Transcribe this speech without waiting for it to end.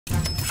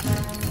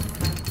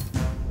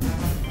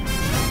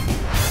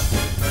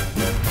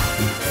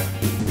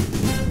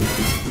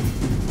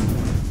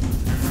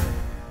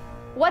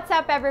What's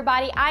up,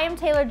 everybody? I am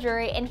Taylor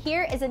Drury, and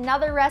here is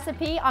another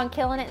recipe on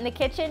Killing It in the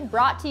Kitchen,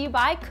 brought to you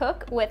by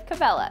Cook with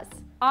Cabela's.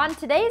 On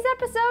today's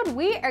episode,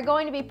 we are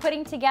going to be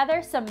putting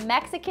together some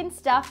Mexican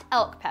stuffed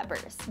elk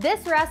peppers.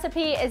 This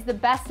recipe is the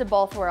best of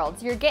both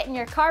worlds. You're getting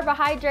your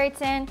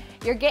carbohydrates in,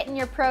 you're getting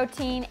your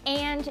protein,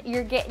 and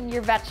you're getting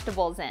your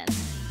vegetables in.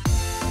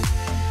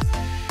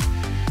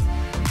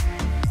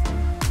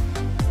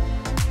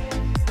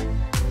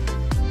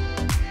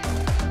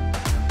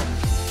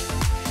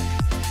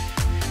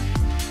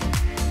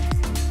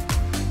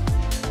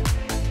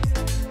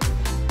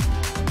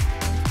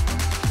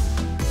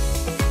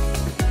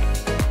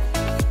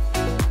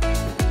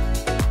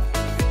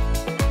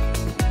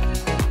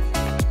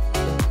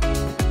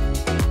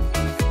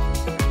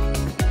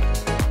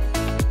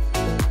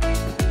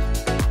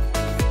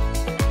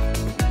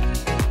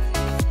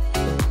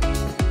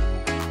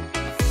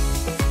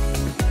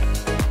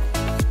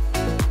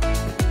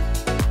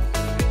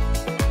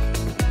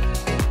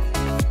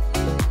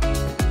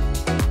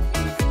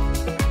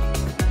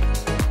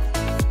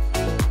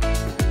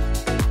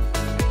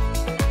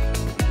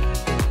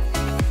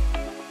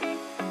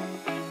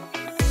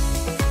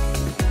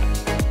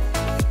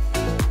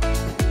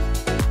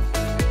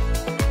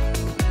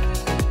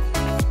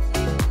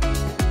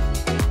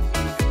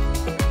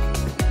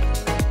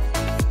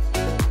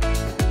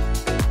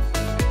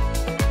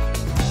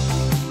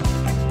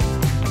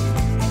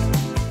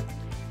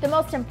 The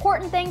most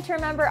important thing to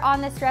remember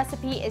on this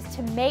recipe is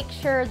to make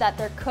sure that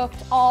they're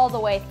cooked all the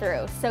way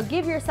through. So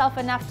give yourself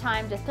enough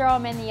time to throw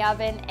them in the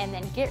oven and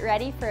then get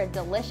ready for a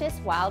delicious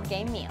wild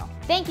game meal.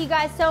 Thank you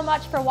guys so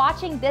much for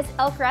watching this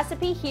elk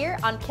recipe here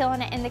on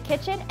Killing It in the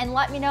Kitchen, and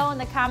let me know in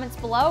the comments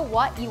below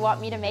what you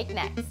want me to make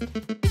next.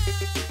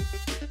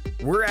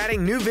 We're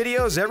adding new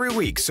videos every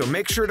week, so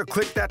make sure to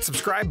click that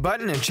subscribe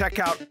button and check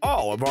out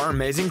all of our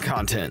amazing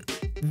content.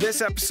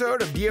 This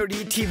episode of DoD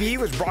TV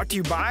was brought to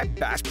you by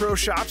Bass Pro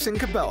Shops and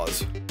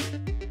Cabela's.